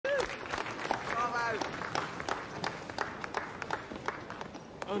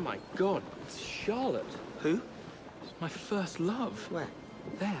Oh, my God. It's Charlotte. Who? It's my first love. Where?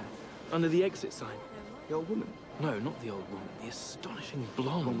 There, under the exit sign. The old woman? No, not the old woman. The astonishing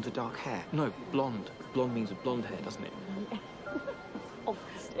blonde. One with the dark hair? No, blonde. Blonde means with blonde hair, doesn't it?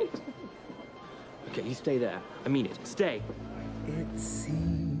 Obviously. Okay, you stay there. I mean it. Stay. It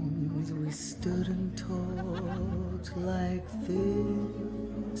seems we stood and talked like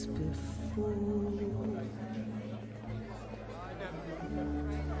this before.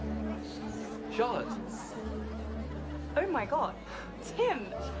 Charlotte. Oh my God, Tim!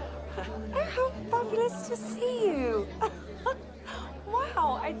 Oh, how fabulous to see you!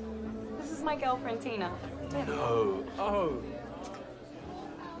 Wow, this is my girlfriend Tina. Tim. No. Oh.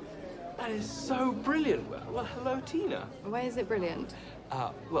 That is so brilliant. Well, hello, Tina. Why is it brilliant?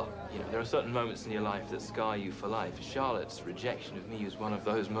 Well, you know, there are certain moments in your life that scar you for life. Charlotte's rejection of me was one of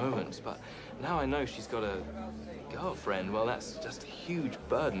those moments, but now I know she's got a girlfriend. Well, that's just a huge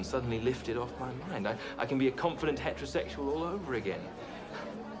burden suddenly lifted off my mind. I can be a confident heterosexual all over again.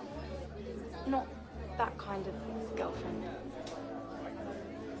 Not that kind of girlfriend.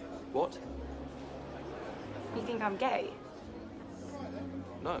 What? You think I'm gay?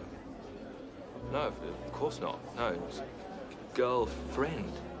 No. No, of course not. No.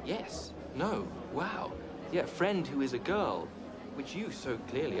 Girlfriend. Yes. No. Wow. Yeah, friend who is a girl, which you so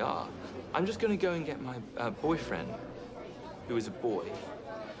clearly are. I'm just going to go and get my boyfriend, who is a boy.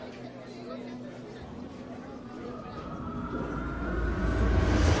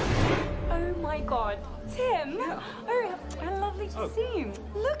 Oh my God, Tim! Yeah. Oh, how lovely to see you.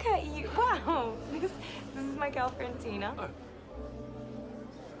 Look at you. Wow. This is my girlfriend Tina. Oh.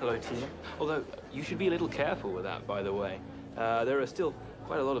 Hello, Tina. Although, you should be a little careful with that, by the way. There are still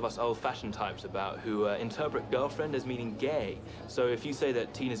quite a lot of us old-fashioned types about who interpret girlfriend as meaning gay. So if you say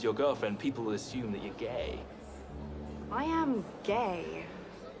that Tina's your girlfriend, people will assume that you're gay. I am gay.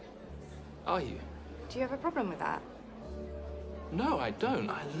 Are you? Do you have a problem with that? No, I don't.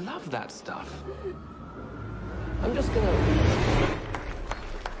 I love that stuff. I'm just gonna...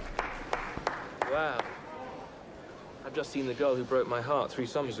 Wow. I've just seen the girl who broke my heart 3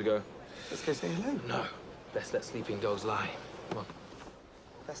 summers ago. Let's go say hello. No. Best let sleeping dogs lie. Come on.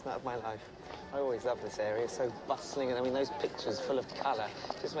 Best night of my life. I always love this area. It's so bustling, and I mean, those pictures full of colour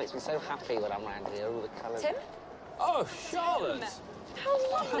just makes me so happy when I'm around here, all the colours. Tim? Oh, Charlotte! Tim.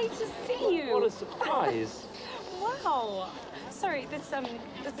 How lovely to see you! What a surprise! Wow! Sorry, this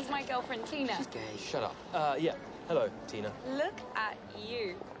is my girlfriend Tina. She's gay. Shut up. Yeah. Hello, Tina. Look at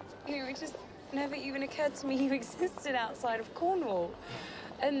you. You know, it just never even occurred to me you existed outside of Cornwall.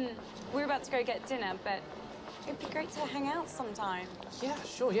 And we're about to go get dinner, but it'd be great to hang out sometime. Yeah,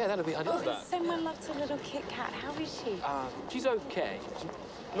 sure. Yeah, that'll be... I'd love that. Send my love to little Kit Kat. How is she? She's okay. She's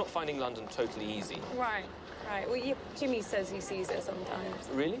not finding London totally easy. Right. Well, Jimmy says he sees her sometimes.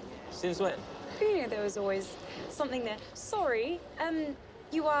 Really? Since when? You know, there was always something there. Sorry,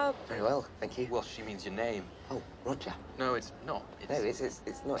 you are... Very well, thank you. Well, she means your name. Oh, Roger. No, it's not. No, it's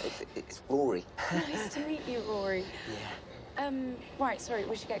not. It's Rory. Nice to meet you, Rory. Yeah. Right, sorry,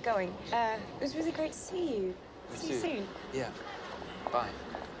 we should get going. It was really great to see you. See you soon. Yeah. Bye.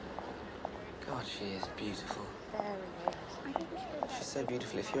 God, she is beautiful. Very good. She's so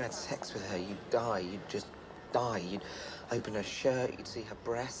beautiful. If you had sex with her, you'd die. You'd just die. You'd open her shirt, you'd see her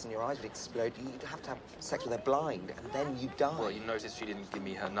breasts, and your eyes would explode. You'd have to have sex with her blind, and then you'd die. Well, you noticed she didn't give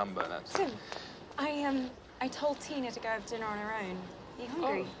me her number. That's... Tim, I told Tina to go have dinner on her own. Are you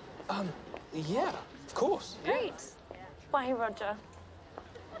hungry? Oh, yeah, of course. Great. Bye, Roger.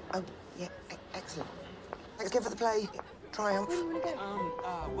 Oh, yeah, excellent. Thanks again for the play. Triumph. Where do you want to go?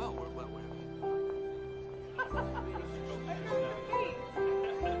 Well.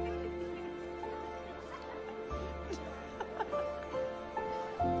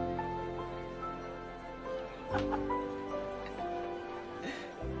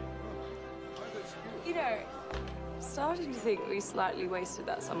 You know, I'm starting to think we slightly wasted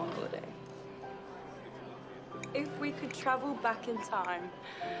that summer holiday. If we could travel back in time,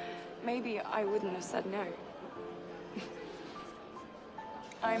 maybe I wouldn't have said no.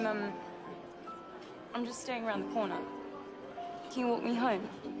 I'm just staying around the corner. Can you walk me home?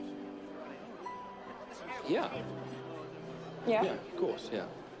 Yeah. Yeah? Yeah, of course, yeah.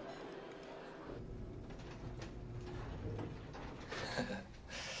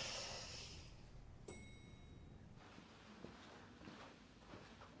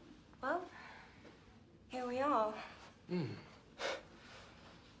 Well, here we are.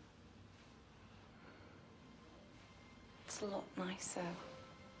 It's a lot nicer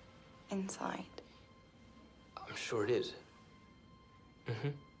inside. I'm sure it is.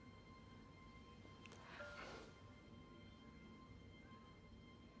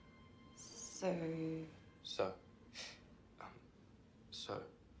 So... So.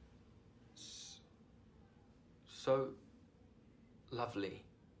 So lovely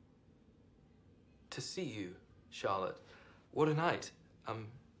to see you, Charlotte. What a night.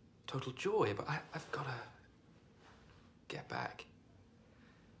 Total joy, but I've got to get back.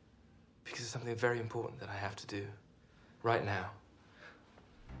 Because there's something very important that I have to do right now.